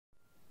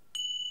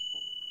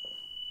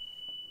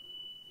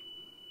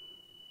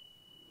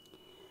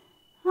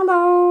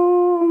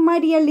my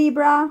dear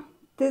Libra,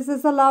 this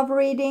is a love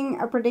reading,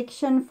 a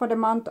prediction for the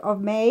month of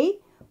May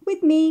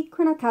with me,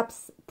 Queen of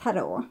Cups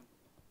Tarot.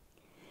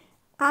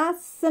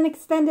 As an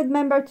extended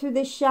member to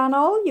this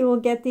channel, you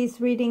will get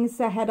these readings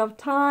ahead of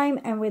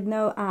time and with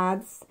no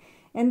ads.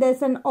 And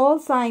there's an all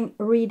sign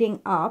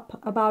reading up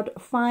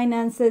about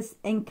finances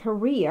and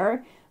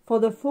career for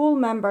the full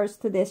members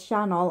to this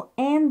channel,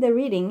 and the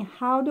reading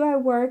How do I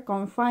work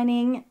on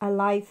finding a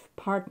life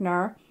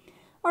partner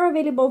are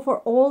available for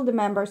all the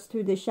members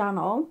to the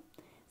channel.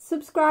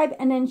 Subscribe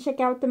and then check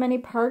out the many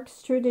perks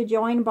through the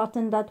join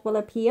button that will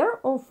appear,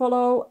 or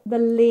follow the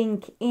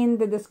link in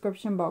the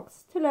description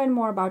box to learn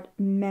more about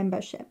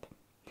membership.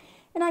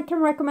 And I can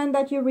recommend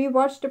that you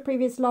rewatch the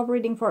previous love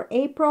reading for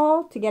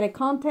April to get a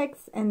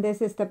context, and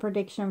this is the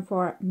prediction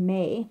for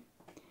May.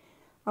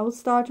 I will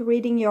start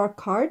reading your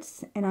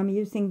cards, and I'm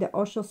using the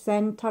OSHO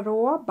Zen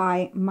Tarot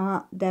by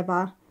Ma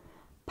Deva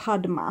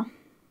Padma.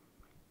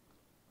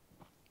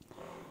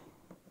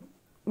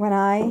 When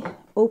I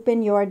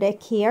open your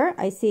deck here,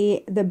 I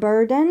see the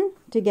burden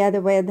together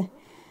with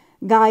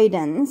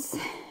guidance.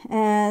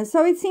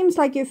 So it seems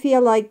like you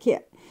feel like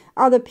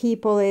other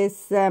people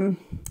is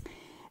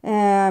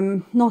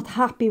not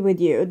happy with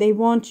you. They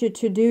want you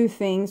to do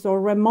things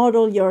or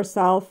remodel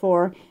yourself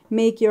or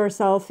make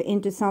yourself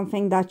into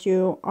something that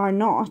you are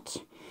not.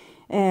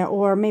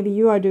 Or maybe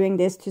you are doing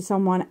this to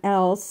someone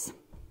else.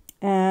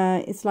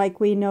 It's like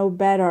we know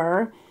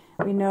better.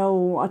 We know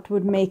what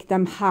would make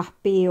them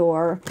happy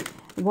or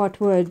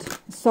what would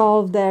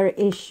solve their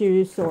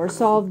issues or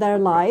solve their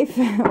life.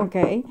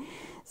 Okay,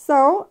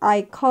 so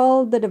I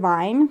call the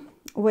divine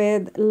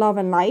with love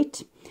and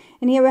light,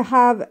 and here we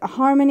have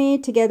harmony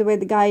together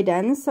with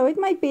guidance. So it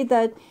might be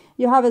that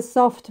you have a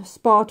soft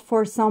spot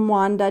for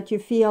someone that you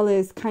feel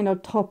is kind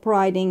of top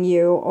riding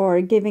you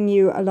or giving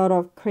you a lot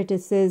of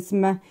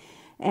criticism,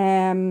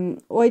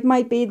 or it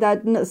might be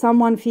that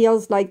someone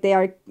feels like they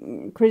are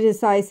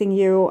criticizing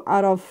you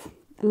out of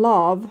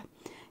love,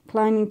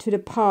 clinging to the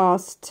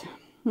past.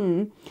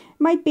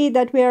 Might be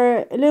that we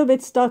are a little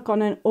bit stuck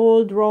on an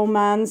old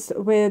romance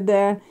with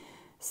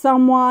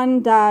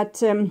someone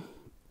that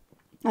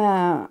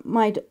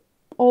might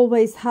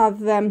always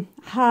have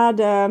had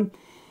an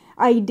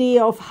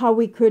idea of how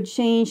we could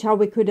change, how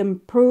we could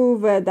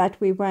improve, that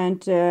we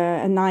weren't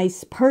a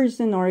nice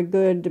person or a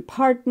good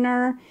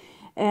partner.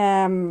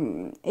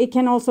 It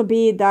can also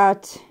be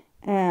that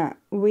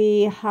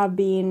we have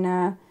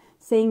been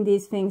saying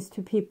these things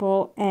to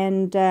people,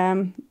 and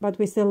but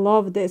we still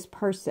love this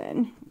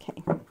person.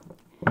 Okay,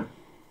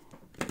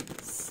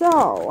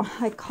 so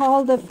I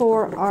call the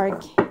 4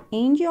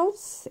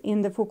 archangels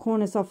in the 4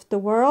 corners of the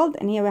world,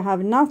 and here we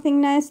have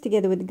nothingness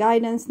together with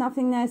guidance.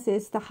 Nothingness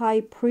is the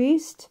high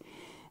priest.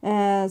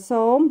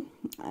 So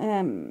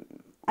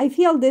I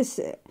feel this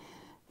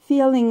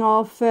feeling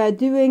of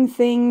doing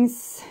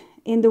things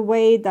in the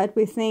way that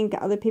we think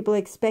other people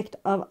expect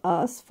of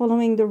us,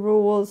 following the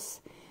rules,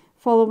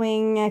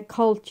 following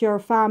culture,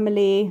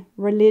 family,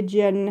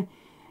 religion.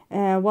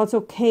 What's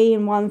okay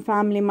in one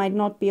family might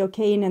not be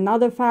okay in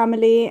another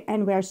family,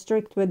 and we are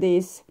strict with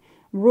these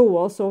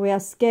rules, so we are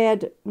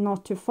scared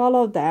not to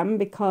follow them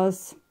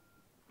because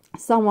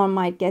someone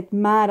might get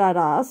mad at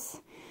us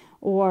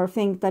or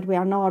think that we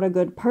are not a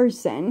good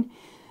person.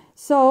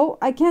 So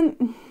I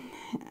can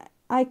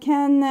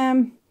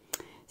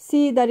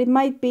see that it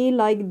might be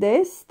like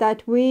this,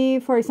 that we,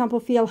 for example,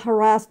 feel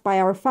harassed by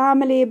our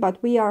family, but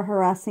we are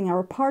harassing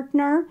our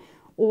partner,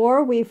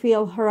 or we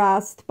feel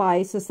harassed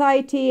by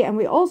society and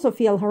we also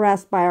feel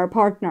harassed by our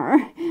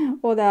partner,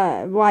 or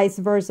the vice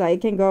versa.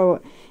 It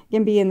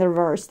can be in the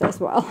reverse as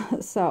well.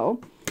 So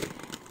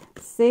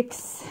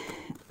 6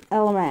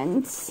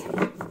 elements,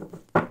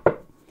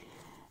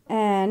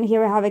 and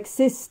here we have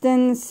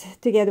existence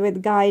together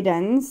with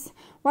guidance.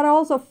 What I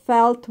also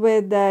felt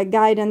with the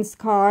guidance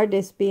card,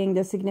 is being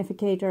the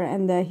significator,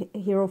 and the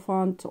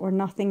Hierophant or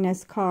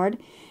nothingness card,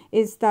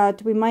 is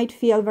that we might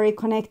feel very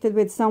connected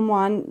with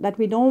someone that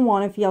we don't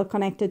want to feel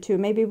connected to.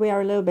 Maybe we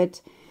are a little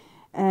bit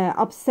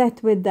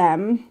upset with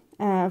them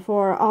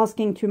for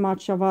asking too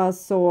much of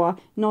us or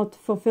not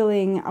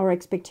fulfilling our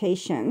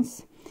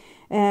expectations.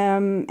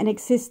 And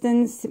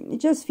existence, it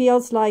just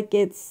feels like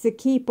it's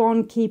keep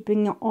on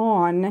keeping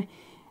on.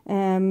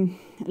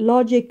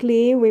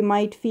 Logically, we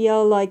might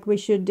feel like we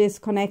should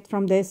disconnect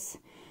from this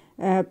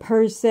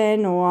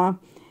person, or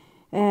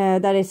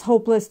that it's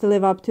hopeless to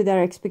live up to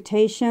their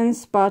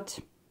expectations. But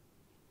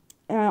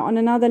on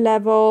another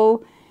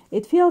level,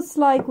 it feels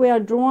like we are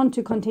drawn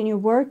to continue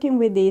working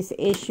with these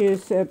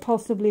issues,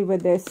 possibly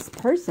with this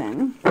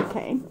person.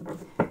 Okay,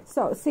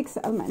 so 6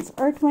 elements: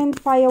 earth, wind,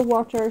 fire,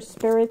 water,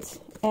 spirit,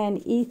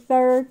 and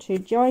ether, to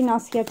join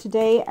us here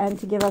today and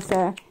to give us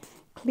a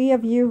clear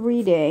view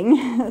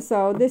reading.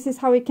 So this is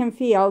how it can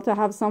feel to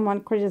have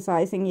someone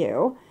criticizing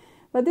you,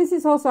 but this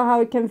is also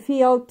how it can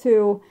feel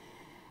to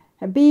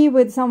be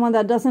with someone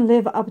that doesn't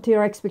live up to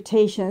your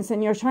expectations,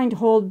 and you're trying to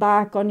hold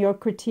back on your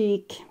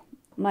critique,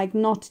 like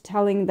not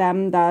telling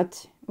them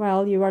that,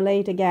 well, you are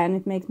late again,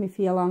 it makes me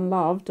feel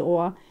unloved,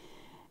 or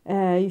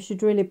you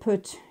should really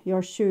put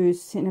your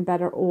shoes in a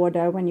better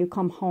order when you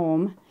come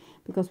home.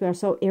 because we are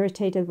so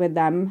irritated with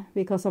them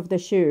because of the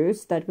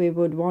shoes that we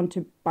would want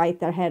to bite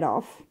their head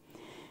off.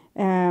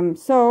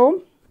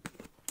 So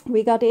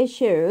we got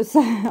issues.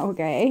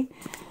 Okay,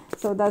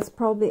 so that's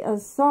probably a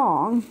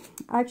song.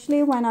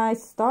 Actually, when I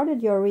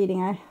started your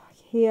reading, I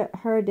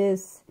heard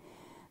this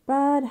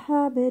bad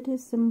habit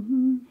is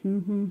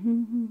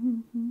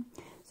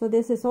so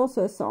this is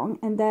also a song,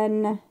 and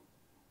then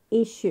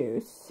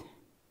issues.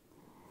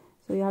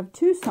 So you have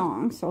 2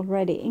 songs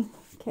already.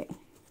 Okay,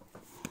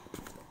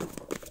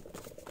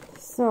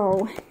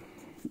 so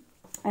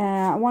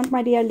I want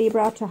my dear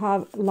Libra to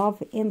have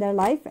love in their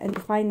life and to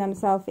find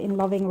themselves in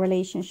loving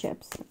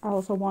relationships. I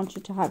also want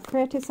you to have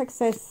creative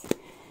success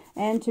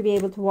and to be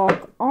able to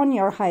walk on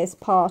your highest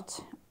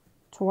path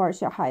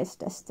towards your highest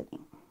destiny.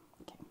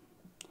 Okay.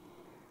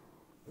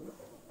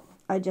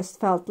 I just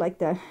felt like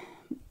the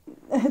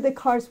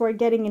cards were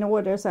getting in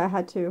order, so I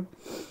had to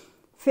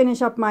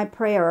finish up my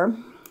prayer.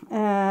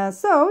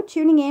 So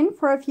tuning in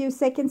for a few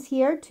seconds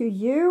here to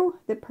you,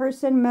 the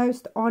person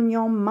most on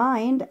your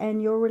mind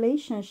and your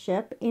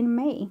relationship in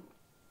May.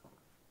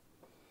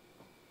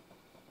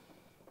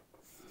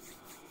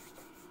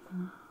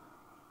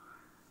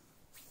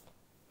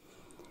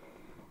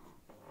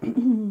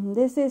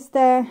 This is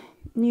the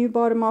new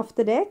bottom of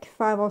the deck,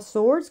 5 of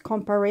Swords,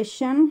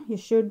 comparison. You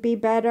should be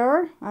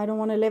better. I don't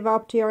want to live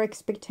up to your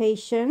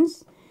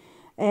expectations.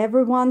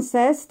 Everyone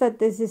says that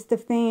this is the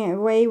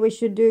way we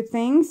should do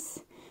things.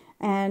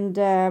 And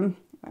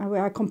we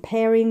are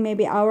comparing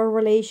maybe our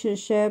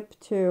relationship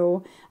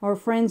to our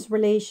friend's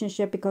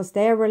relationship because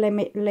their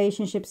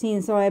relationship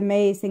seems so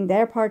amazing,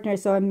 their partner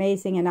is so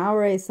amazing, and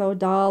ours is so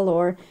dull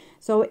or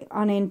so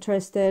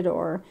uninterested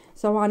or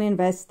so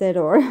uninvested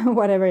or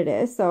whatever it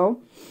is.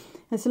 So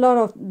there's a lot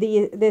of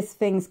these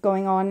things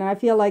going on, and I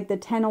feel like the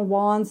 10 of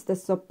Wands, the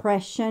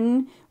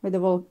suppression with the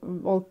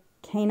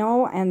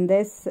volcano, and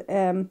this,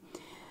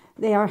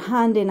 they are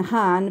hand in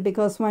hand,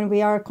 because when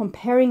we are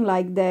comparing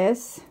like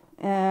this,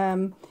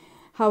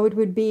 how it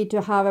would be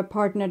to have a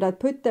partner that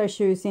put their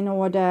shoes in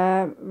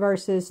order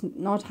versus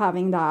not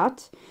having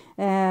that,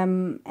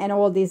 and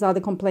all these other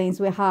complaints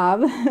we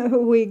have,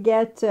 we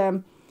get,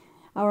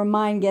 our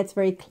mind gets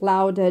very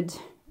clouded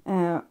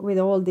with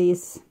all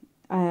these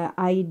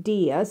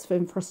ideas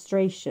and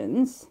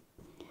frustrations,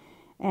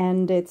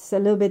 and it's a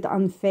little bit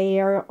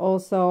unfair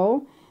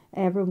also.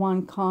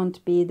 Everyone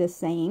can't be the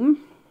same.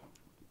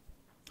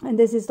 And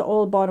this is the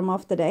old bottom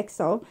of the deck,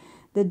 so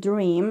the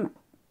dream.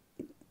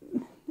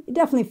 It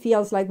definitely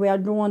feels like we are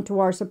drawn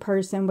towards a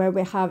person where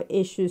we have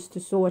issues to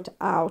sort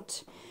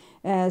out.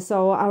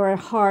 So our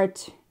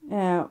heart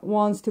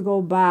wants to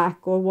go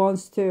back, or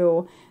wants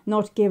to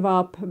not give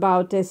up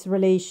about this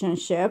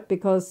relationship,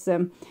 because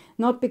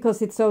not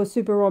because it's so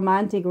super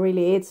romantic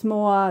really. It's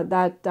more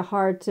that the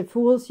heart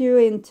fools you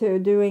into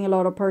doing a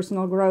lot of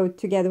personal growth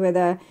together with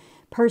a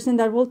person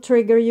that will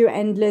trigger you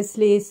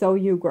endlessly, so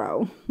you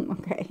grow.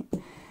 Okay.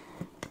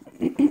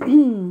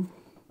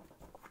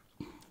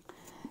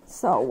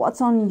 So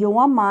what's on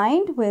your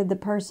mind with the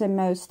person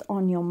most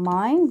on your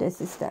mind?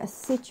 This is the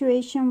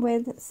situation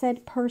with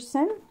said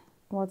person.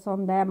 What's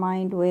on their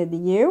mind with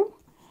you?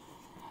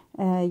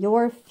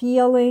 Your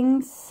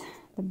feelings,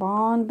 the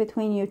bond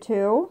between you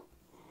two,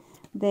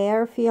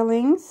 their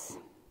feelings,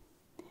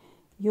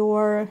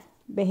 your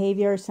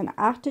behaviors and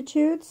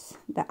attitudes,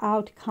 the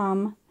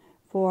outcome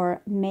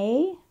for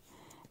May,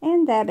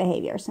 and their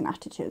behaviors and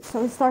attitudes.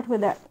 So we start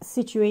with the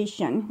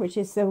situation, which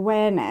is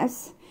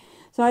awareness.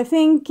 So I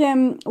think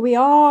we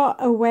are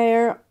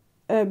aware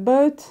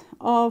both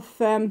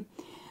of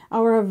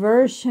our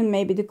aversion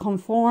maybe to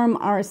conform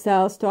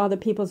ourselves to other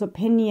people's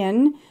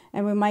opinion,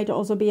 and we might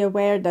also be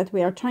aware that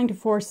we are trying to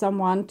force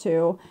someone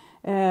to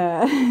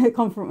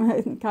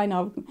kind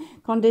of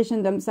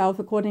condition themselves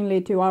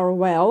accordingly to our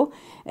will.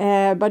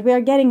 But we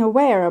are getting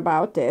aware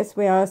about this.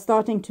 We are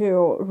starting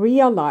to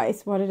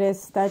realize what it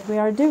is that we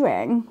are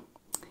doing.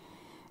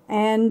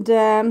 And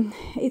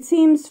it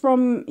seems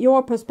from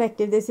your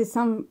perspective, this is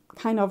some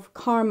kind of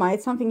karma.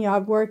 It's something you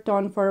have worked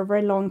on for a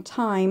very long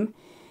time.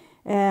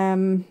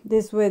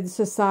 This with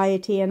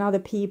society and other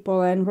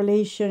people and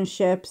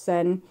relationships.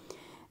 And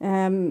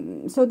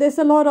so there's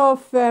a lot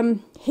of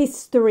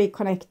history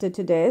connected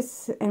to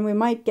this. And we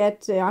might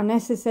get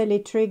unnecessarily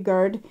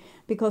triggered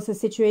because the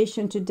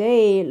situation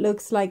today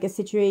looks like a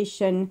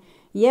situation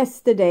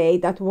yesterday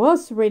that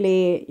was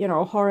really, you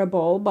know,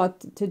 horrible.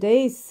 But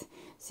today's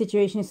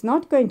situation is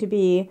not going to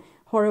be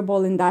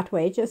horrible in that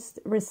way. It just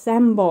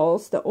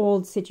resembles the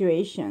old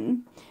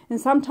situation.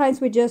 And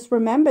sometimes we just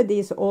remember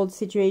these old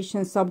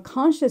situations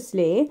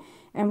subconsciously,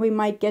 and we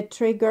might get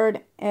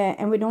triggered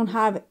and we don't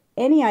have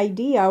any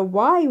idea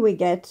why we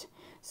get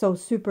so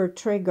super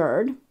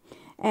triggered.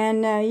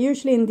 And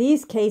usually in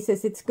these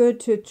cases, it's good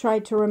to try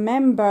to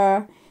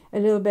remember a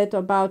little bit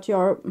about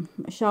your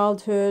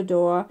childhood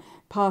or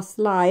past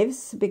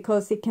lives,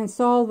 because it can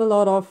solve a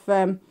lot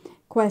of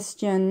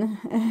question,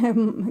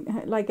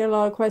 like a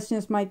lot of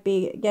questions might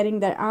be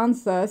getting their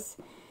answers,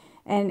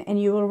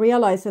 and you will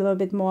realize a little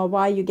bit more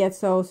why you get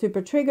so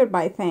super triggered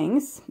by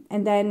things.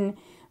 And then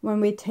when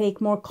we take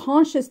more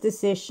conscious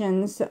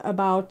decisions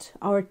about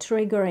our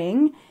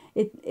triggering,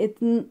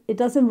 it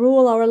doesn't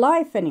rule our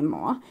life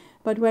anymore.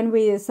 But when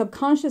we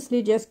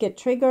subconsciously just get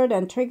triggered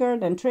and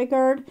triggered and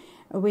triggered,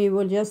 we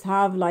will just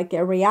have like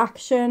a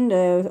reaction,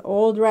 the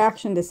old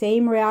reaction, the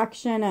same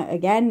reaction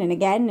again and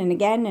again and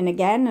again and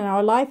again, and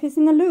our life is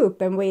in a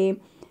loop, and we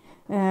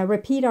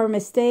repeat our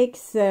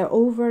mistakes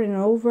over and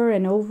over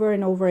and over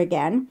and over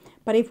again.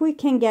 But if we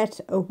can get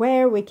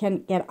aware, we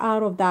can get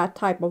out of that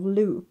type of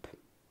loop.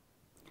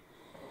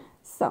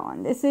 So,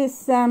 and this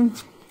is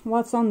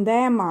what's on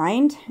their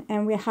mind,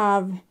 and we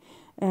have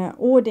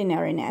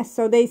ordinariness.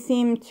 So they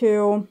seem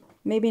to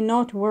maybe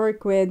not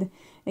work with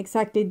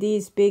exactly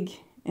these big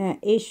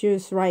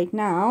issues right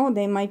now.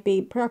 They might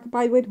be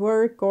preoccupied with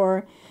work,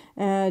 or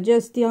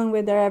just dealing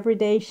with their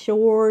everyday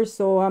chores,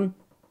 or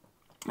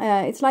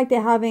it's like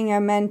they're having a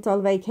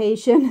mental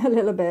vacation a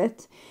little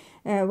bit,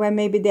 where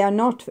maybe they are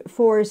not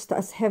forced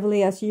as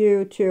heavily as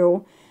you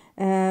to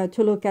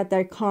look at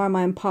their karma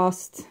and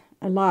past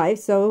life.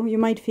 So you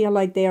might feel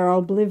like they are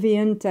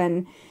oblivion,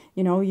 and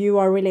you know, you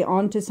are really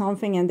onto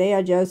something, and they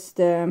are just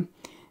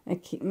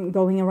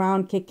going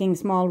around kicking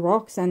small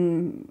rocks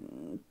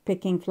and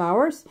picking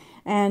flowers.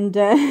 And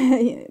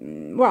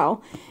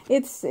well,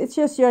 it's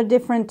just your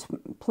different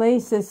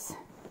places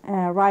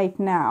right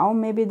now.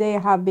 Maybe they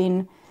have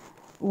been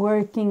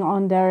working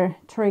on their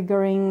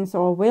triggerings,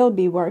 or will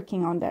be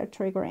working on their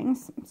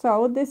triggerings.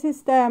 So this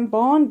is the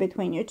bond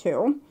between you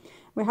two.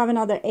 We have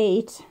another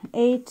 8.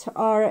 8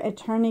 are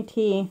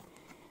eternity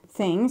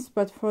things,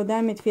 but for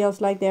them it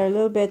feels like they're a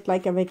little bit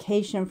like a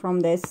vacation from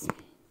this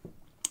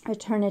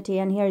eternity.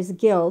 And here is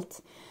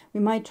guilt. We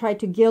might try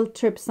to guilt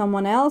trip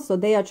someone else, or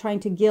they are trying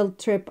to guilt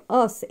trip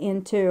us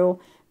into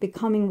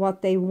becoming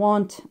what they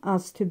want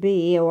us to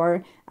be,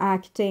 or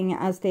acting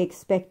as they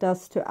expect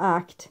us to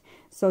act,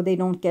 so they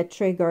don't get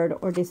triggered,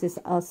 or this is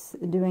us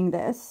doing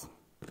this.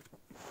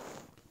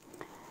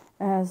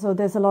 So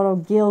there's a lot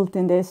of guilt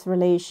in this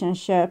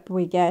relationship.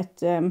 We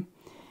get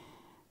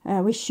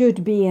we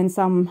should be in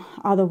some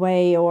other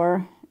way,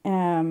 or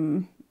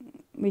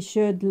we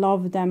should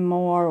love them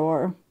more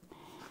or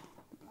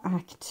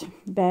act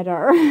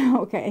better.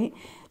 Okay,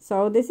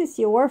 so this is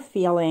your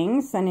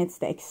feelings, and it's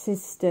the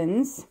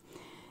existence,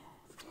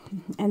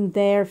 and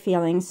their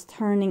feelings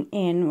turning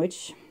in,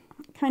 which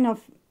kind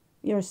of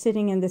you're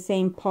sitting in the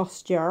same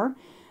posture.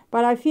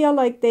 But I feel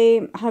like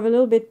they have a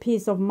little bit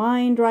peace of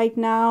mind right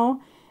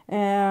now.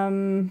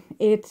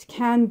 It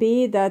can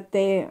be that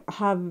they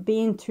have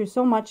been through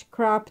so much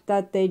crap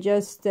that they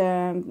just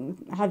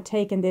have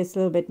taken this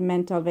little bit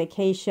mental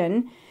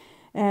vacation.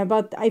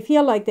 But I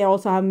feel like they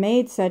also have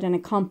made certain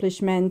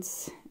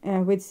accomplishments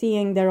with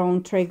seeing their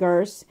own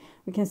triggers.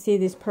 We can see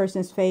this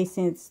person's face,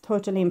 and it's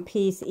totally in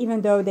peace,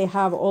 even though they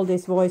have all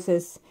these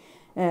voices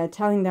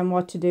telling them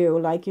what to do,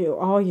 like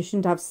you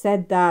shouldn't have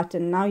said that,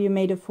 and now you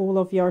made a fool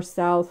of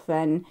yourself,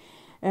 and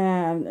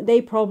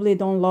they probably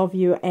don't love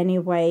you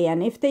anyway,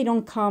 and if they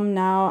don't come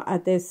now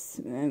at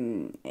this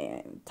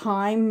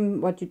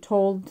time what you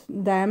told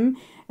them,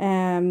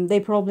 they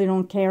probably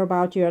don't care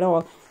about you at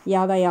all,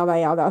 yada yada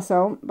yada.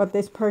 So but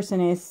this person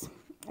is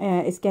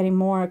getting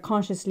more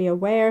consciously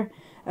aware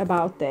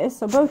about this.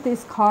 So both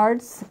these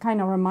cards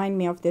kind of remind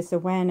me of this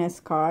awareness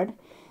card.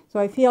 So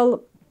I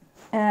feel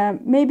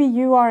maybe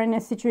you are in a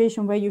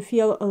situation where you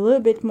feel a little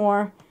bit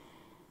more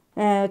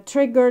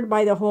triggered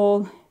by the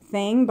whole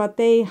thing, but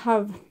they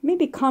have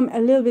maybe come a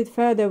little bit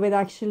further with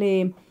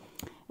actually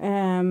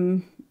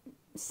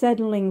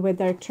settling with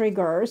their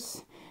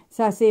triggers. It's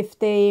as if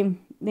they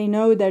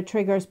know their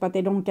triggers, but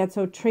they don't get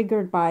so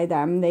triggered by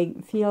them. They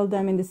feel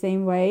them in the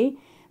same way,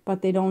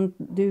 but they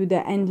don't do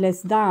the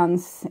endless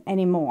dance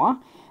anymore.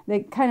 The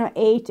kind of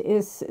 8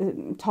 is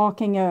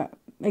talking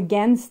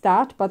against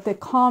that, but the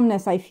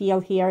calmness I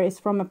feel here is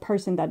from a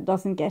person that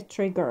doesn't get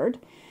triggered.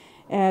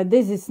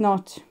 This is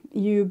not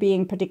you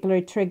being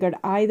particularly triggered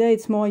either.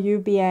 It's more you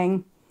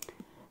being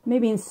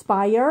maybe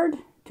inspired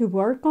to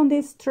work on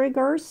these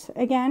triggers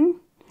again.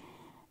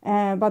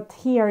 But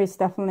here is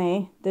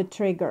definitely the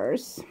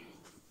triggers.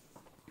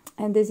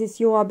 And this is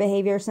your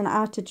behaviors and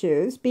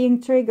attitudes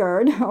being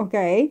triggered,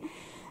 okay?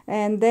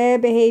 And their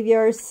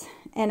behaviors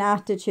and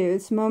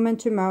attitudes moment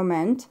to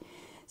moment.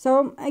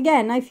 So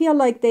again, I feel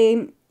like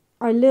they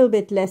are a little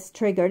bit less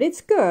triggered.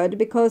 It's good,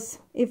 because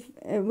if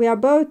we are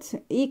both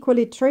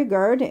equally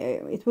triggered,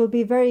 it will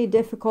be very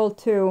difficult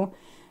to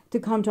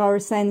come to our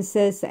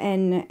senses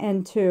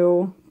and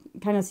to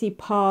kind of see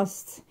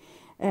past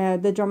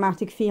the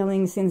dramatic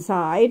feelings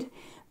inside.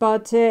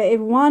 But if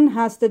one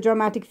has the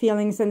dramatic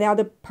feelings and the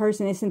other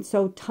person isn't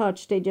so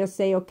touched, they just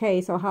say,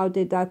 okay, so how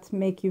did that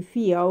make you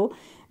feel?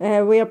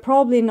 We are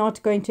probably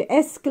not going to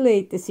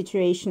escalate the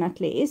situation,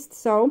 at least.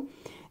 So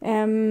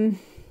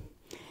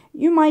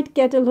you might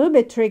get a little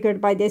bit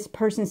triggered by this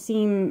person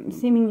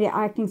seemingly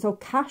acting so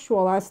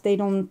casual, as they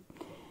don't,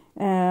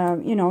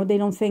 they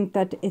don't think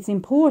that it's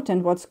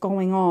important what's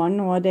going on,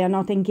 or they are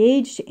not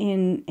engaged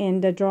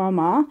in the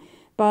drama.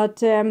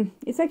 But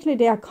it's actually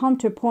they have come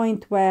to a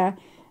point where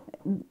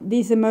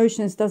these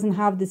emotions doesn't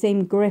have the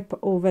same grip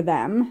over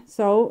them.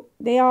 So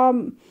they are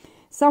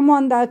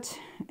someone that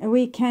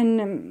we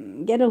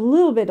can get a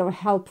little bit of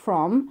help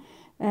from,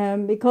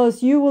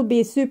 because you will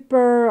be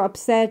super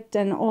upset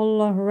and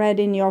all red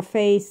in your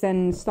face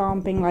and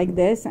stomping like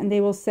this, and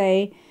they will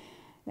say,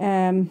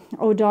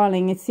 oh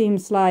darling, it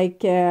seems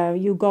like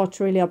you got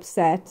really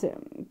upset,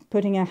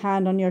 putting a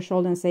hand on your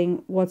shoulder and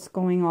saying, what's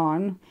going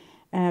on?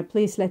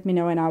 Please let me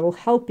know and I will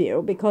help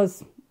you,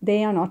 because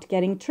they are not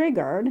getting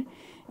triggered.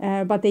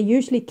 But they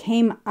usually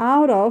came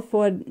out of,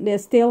 or they're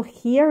still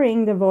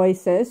hearing the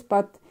voices,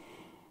 but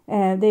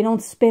they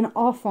don't spin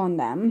off on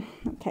them.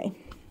 Okay.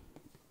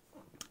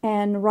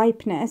 And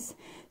ripeness.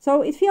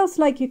 So it feels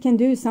like you can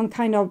do some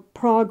kind of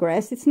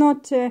progress. It's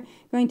not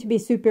going to be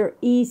super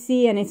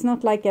easy, and it's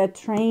not like a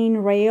train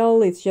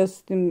rail. It's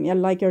just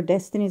like your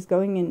destiny is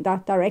going in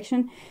that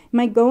direction. It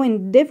might go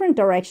in different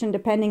direction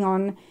depending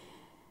on,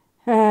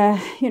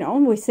 you know,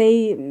 we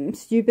say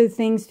stupid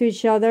things to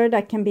each other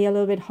that can be a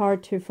little bit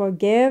hard to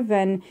forgive,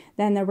 and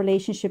then the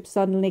relationship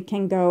suddenly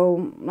can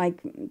go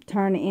like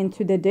turn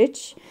into the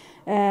ditch,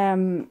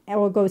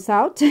 or go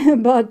south.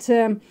 But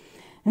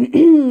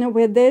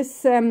with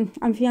this,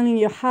 I'm feeling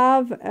you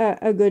have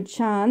a good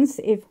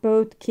chance if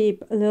both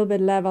keep a little bit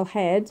level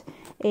head.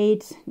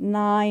 8,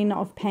 9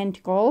 of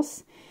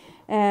Pentacles.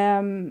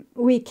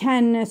 We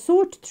can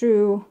sort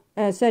through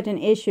certain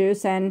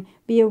issues and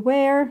be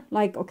aware,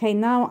 like, okay,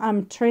 now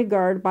I'm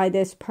triggered by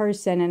this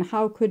person, and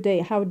how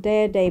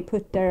dare they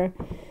put their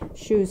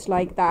shoes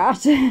like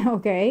that?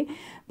 Okay,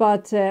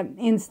 but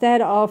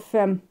instead of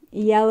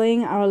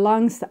yelling our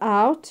lungs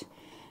out,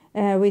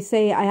 we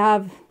say, I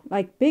have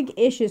like big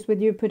issues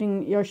with you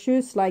putting your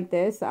shoes like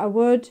this. I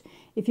would,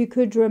 if you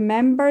could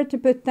remember to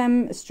put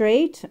them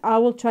straight, I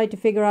will try to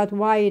figure out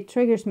why it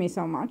triggers me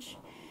so much.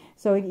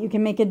 So you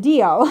can make a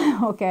deal,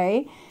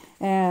 okay,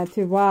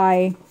 to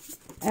why,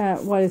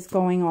 what is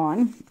going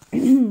on.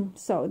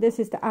 So this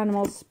is the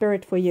animal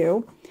spirit for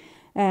you.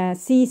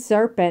 Sea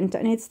serpent,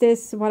 and it's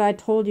this, what I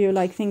told you,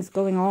 like things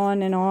going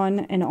on and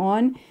on and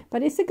on,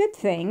 but it's a good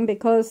thing,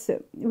 because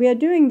we are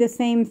doing the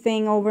same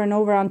thing over and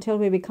over until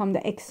we become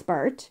the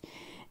expert.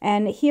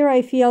 And here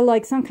I feel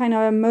like some kind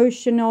of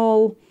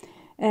emotional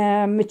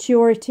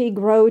maturity,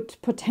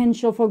 growth,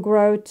 potential for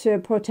growth,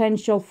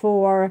 potential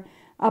for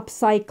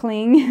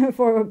upcycling,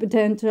 for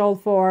potential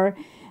for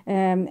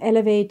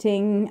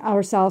elevating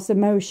ourselves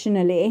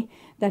emotionally,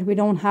 that we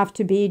don't have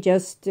to be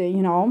just,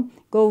 you know,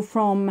 go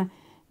from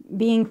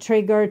being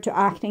triggered to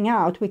acting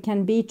out. We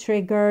can be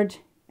triggered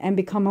and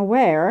become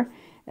aware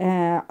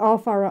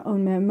of our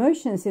own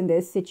emotions in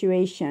this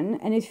situation.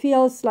 And it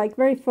feels like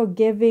very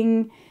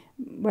forgiving,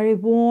 very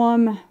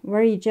warm,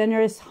 very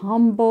generous,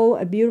 humble,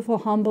 a beautiful,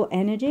 humble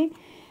energy.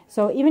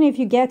 So even if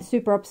you get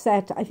super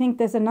upset, I think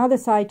there's another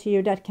side to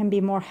you that can be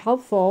more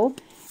helpful,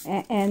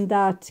 and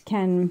that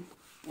can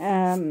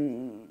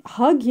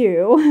hug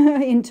you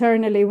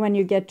internally when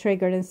you get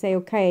triggered and say,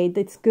 okay,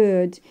 that's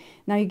good.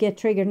 Now you get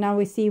triggered. Now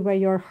we see where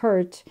you're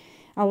hurt.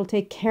 I will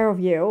take care of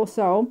you.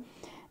 So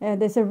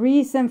there's a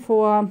reason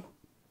for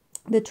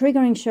the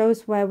triggering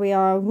shows where we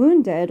are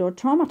wounded or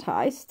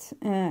traumatized.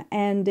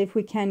 And if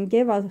we can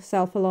give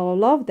ourselves a lot of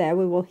love there,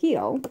 we will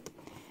heal.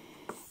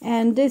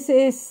 And this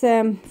is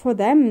for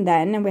them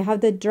then. And we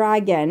have the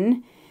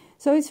dragon.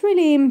 So it's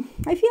really,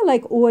 I feel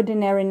like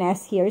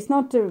ordinariness here. It's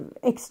not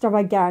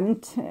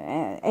extravagant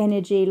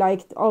energy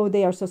like, oh,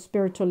 they are so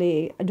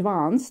spiritually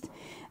advanced.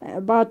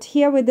 But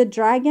here with the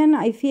dragon,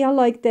 I feel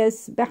like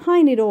there's,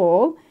 behind it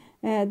all,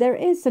 there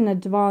is an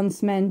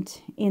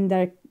advancement in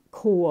their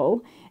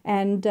call.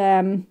 And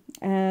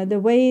the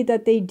way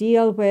that they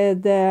deal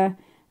with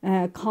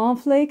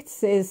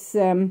conflicts is,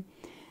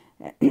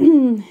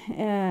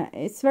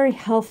 it's very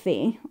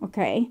healthy.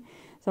 Okay,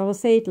 so I will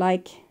say it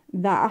like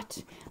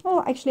that.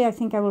 Oh, actually, I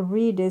think I will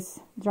read this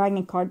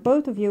dragon card.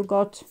 Both of you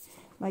got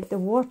like the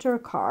water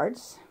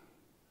cards.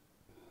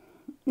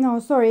 No,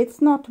 sorry,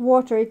 it's not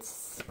water, it's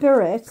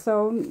spirit.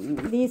 So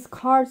these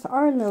cards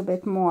are a little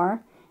bit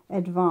more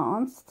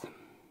advanced.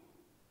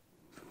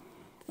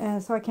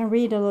 So I can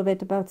read a little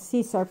bit about the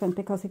sea serpent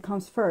because it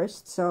comes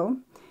first. So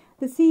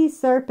the sea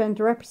serpent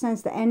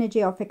represents the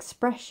energy of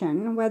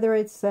expression, whether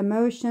it's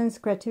emotions,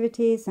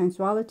 creativity,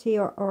 sensuality,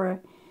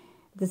 or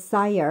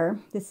desire.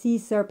 The sea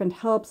serpent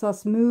helps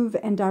us move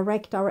and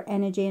direct our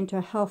energy into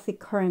a healthy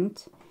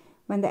current.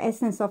 When the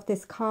essence of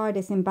this card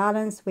is in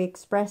balance, we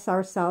express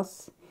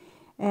ourselves,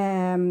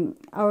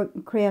 our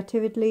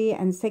creativity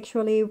and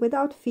sexually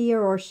without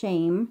fear or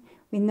shame.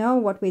 We know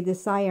what we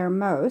desire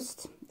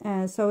most.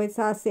 So it's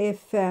as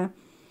if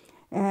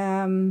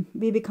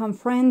we become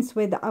friends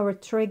with our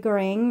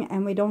triggering,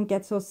 and we don't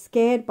get so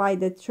scared by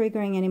the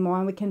triggering anymore,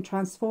 and we can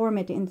transform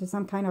it into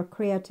some kind of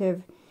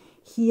creative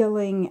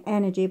healing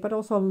energy, but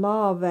also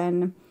love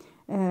and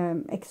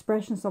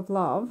expressions of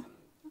love.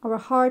 Our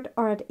heart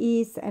are at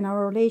ease and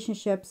our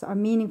relationships are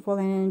meaningful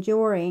and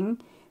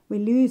enduring. We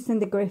loosen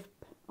the grip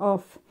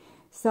of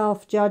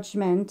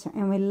self-judgment,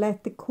 and we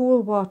let the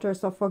cool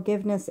waters of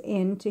forgiveness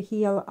in to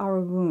heal our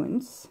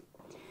wounds.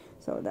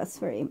 So that's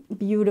very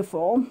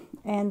beautiful.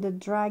 And the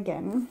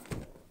dragon.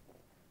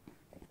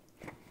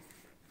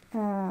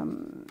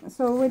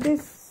 So with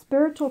this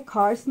spiritual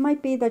cards, it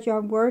might be that you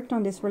have worked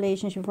on this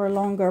relationship for a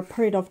longer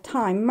period of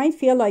time. It might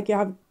feel like you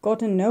have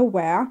gotten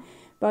nowhere,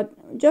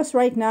 but just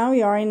right now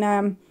you are in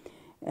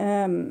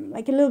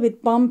like a little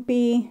bit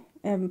bumpy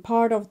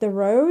part of the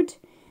road,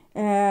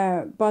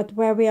 but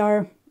where we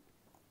are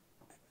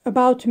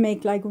about to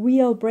make like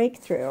real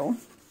breakthrough.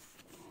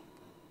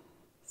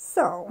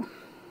 So,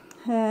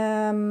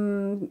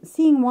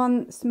 seeing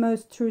one's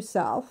most true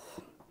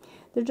self.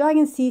 The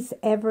dragon sees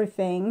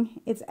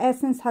everything. Its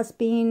essence has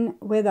been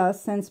with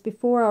us since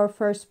before our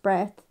first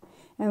breath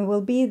and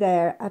will be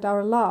there at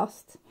our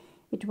last.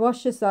 It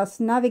watches us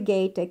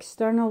navigate the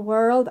external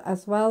world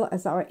as well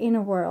as our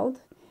inner world.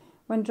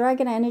 When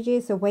dragon energy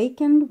is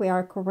awakened, we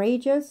are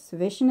courageous,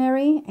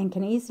 visionary, and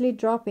can easily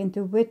drop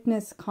into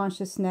witness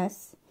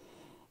consciousness.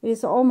 It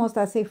is almost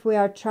as if we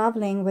are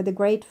traveling with a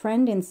great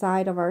friend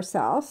inside of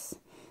ourselves.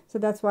 So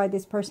that's why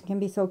this person can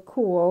be so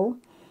cool.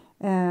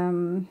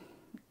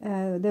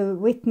 The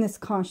witness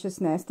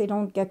consciousness, they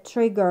don't get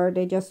triggered,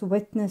 they just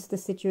witness the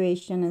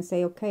situation and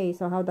say, okay,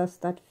 so how does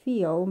that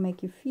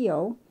make you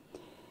feel?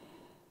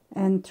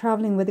 And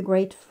traveling with a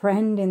great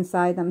friend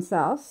inside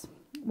themselves.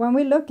 When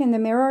we look in the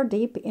mirror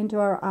deep into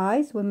our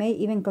eyes, we may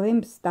even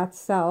glimpse that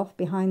self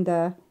behind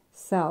the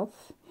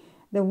self,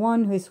 the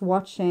one who is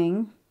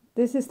watching.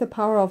 This is the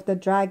power of the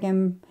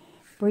dragon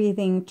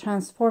breathing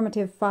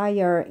transformative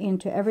fire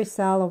into every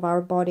cell of our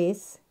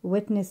bodies,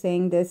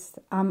 witnessing this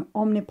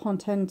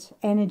omnipotent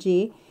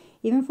energy,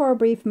 even for a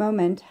brief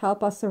moment,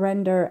 help us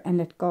surrender and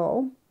let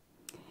go.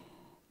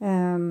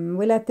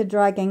 We let the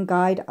dragon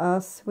guide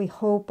us. We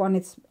hop on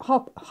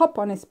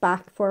its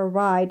back for a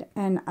ride,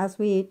 and as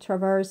we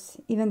traverse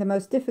even the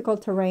most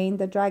difficult terrain,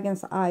 the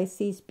dragon's eye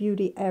sees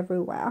beauty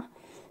everywhere.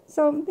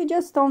 So they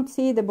just don't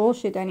see the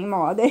bullshit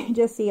anymore. They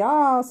just see,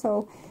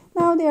 so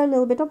now they're a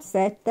little bit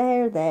upset.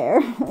 They're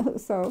there.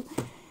 So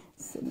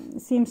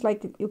it seems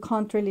like you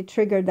can't really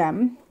trigger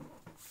them.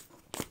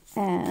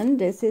 And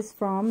this is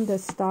from the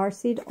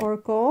Starseed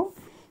Oracle.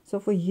 So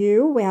for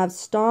you, we have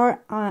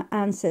star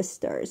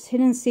ancestors,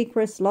 hidden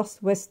secrets,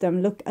 lost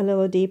wisdom, look a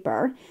little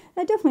deeper.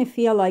 I definitely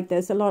feel like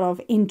there's a lot of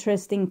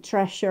interesting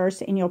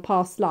treasures in your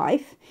past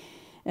lives.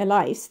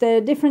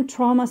 The different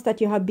traumas that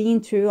you have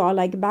been through are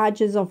like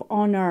badges of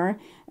honor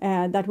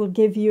that will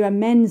give you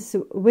immense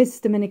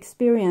wisdom and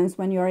experience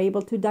when you are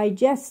able to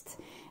digest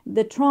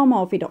the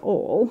trauma of it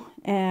all.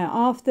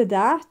 After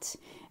that,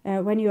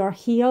 when you are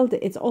healed,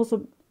 it's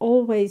also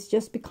always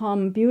just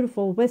become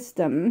beautiful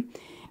wisdom.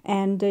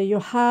 And you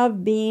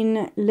have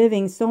been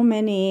living so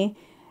many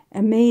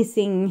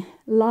amazing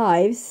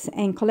lives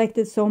and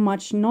collected so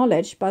much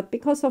knowledge, but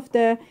because of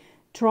the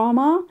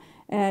trauma,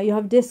 you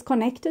have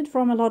disconnected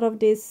from a lot of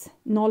this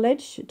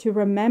knowledge. To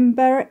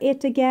remember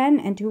it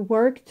again and to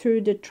work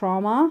through the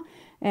trauma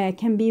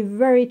can be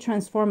very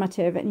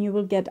transformative, and you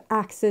will get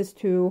access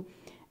to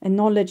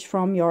knowledge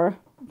from your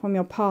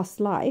past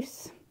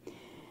lives.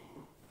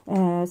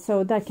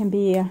 So that can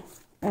be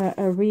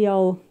a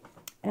real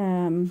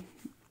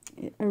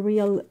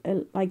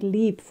like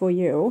leap for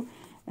you,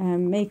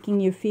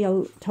 making you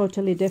feel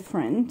totally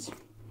different.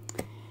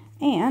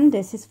 And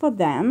this is for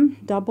them,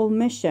 double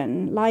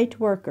mission, light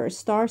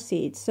workers,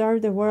 starseed,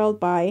 serve the world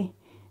by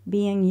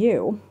being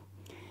you.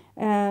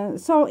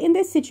 So in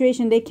this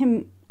situation, they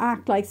can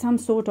act like some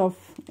sort of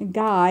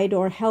guide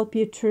or help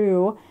you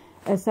through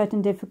a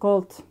certain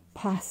difficult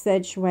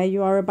passage where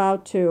you are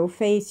about to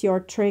face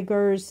your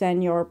triggers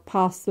and your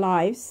past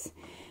lives.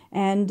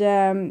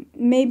 And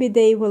maybe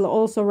they will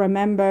also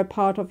remember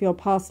part of your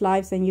past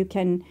lives, and you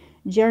can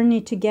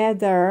journey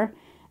together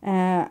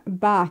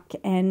back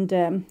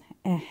and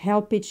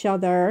help each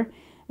other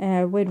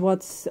with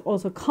what's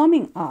also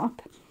coming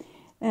up.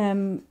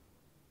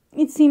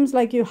 It seems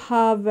like you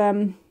have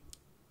a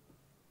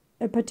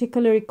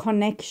particular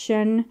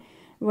connection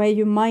where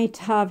you might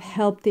have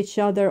helped each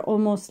other,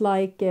 almost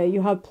like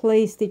you have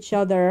placed each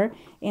other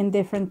in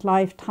different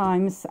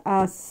lifetimes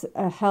as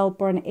a help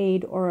or an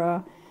aid,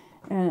 or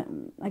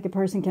like a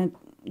person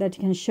that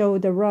can show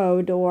the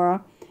road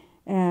or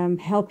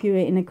help you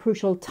in a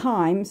crucial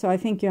time. So I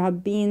think you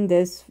have been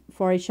this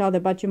for each other,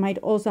 but you might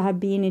also have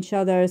been each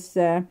other's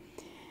the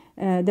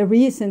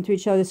reason to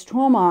each other's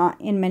trauma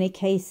in many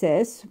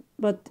cases,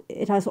 but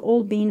it has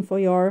all been for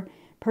your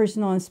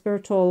personal and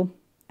spiritual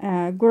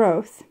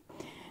growth.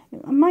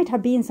 It might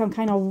have been some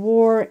kind of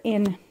war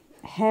in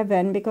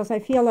heaven, because I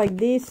feel like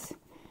this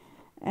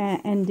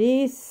and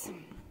this,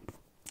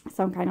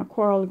 some kind of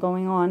quarrel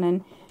going on,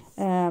 and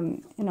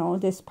you know,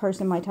 this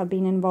person might have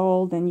been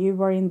involved and you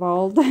were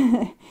involved.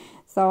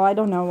 So I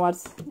don't know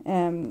what's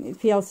it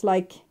feels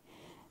like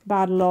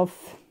battle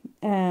of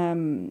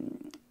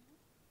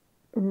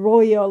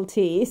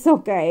royalties.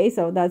 Okay,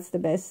 so that's the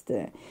best,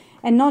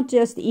 and not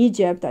just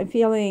Egypt. I'm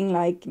feeling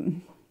like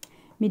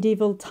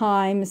medieval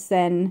times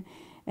and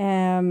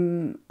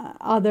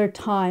other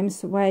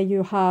times where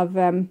you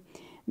have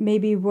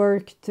maybe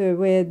worked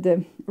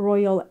with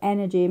royal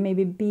energy,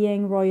 maybe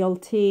being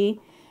royalty.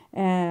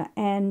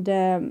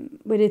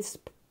 with its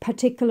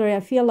particular, I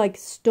feel like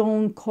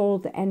stone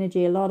cold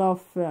energy, a lot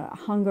of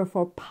hunger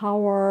for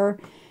power,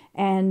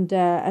 and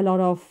a lot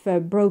of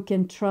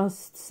broken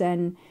trusts,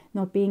 and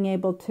not being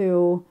able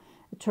to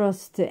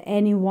trust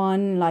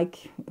anyone,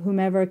 like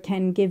whomever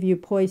can give you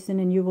poison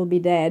and you will be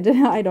dead.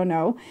 I don't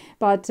know,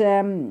 but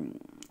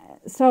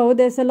so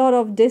there's a lot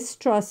of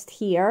distrust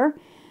here,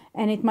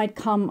 and it might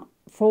come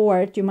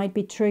forward. You might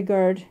be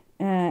triggered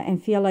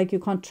and feel like you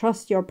can't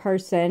trust your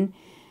person,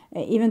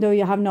 even though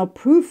you have no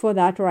proof for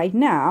that right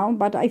now.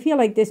 But I feel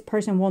like this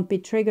person won't be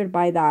triggered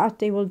by that.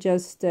 They will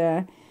just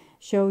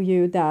show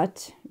you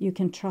that you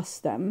can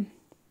trust them.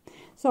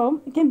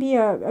 So it can be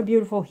a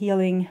beautiful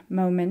healing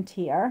moment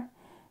here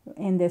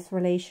in this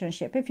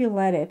relationship, if you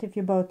let it, if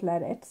you both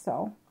let it.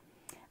 So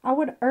I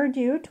would urge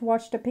you to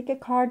watch the pick a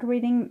card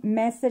reading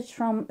message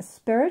from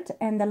Spirit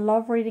and the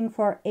love reading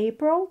for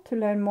April to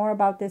learn more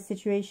about this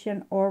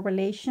situation or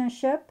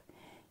relationship.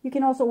 You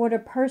can also order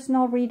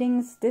personal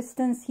readings,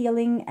 distance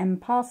healing,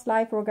 and past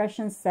life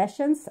regression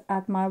sessions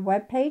at my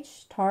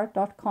webpage,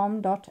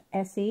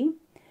 tart.com.se.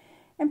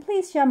 And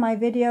please share my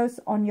videos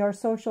on your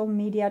social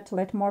media to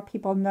let more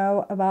people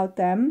know about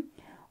them.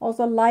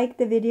 Also like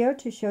the video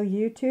to show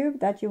YouTube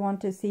that you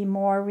want to see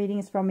more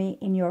readings from me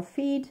in your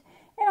feed.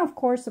 And of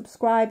course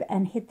subscribe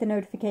and hit the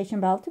notification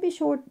bell to be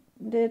sure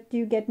that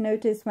you get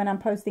noticed when I'm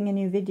posting a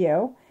new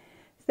video.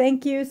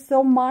 Thank you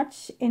so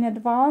much in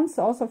advance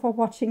also for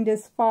watching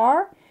this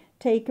far.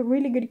 Take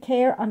really good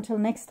care until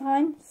next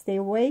time. Stay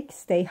awake,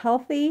 stay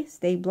healthy,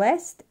 stay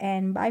blessed,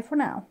 and bye for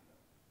now.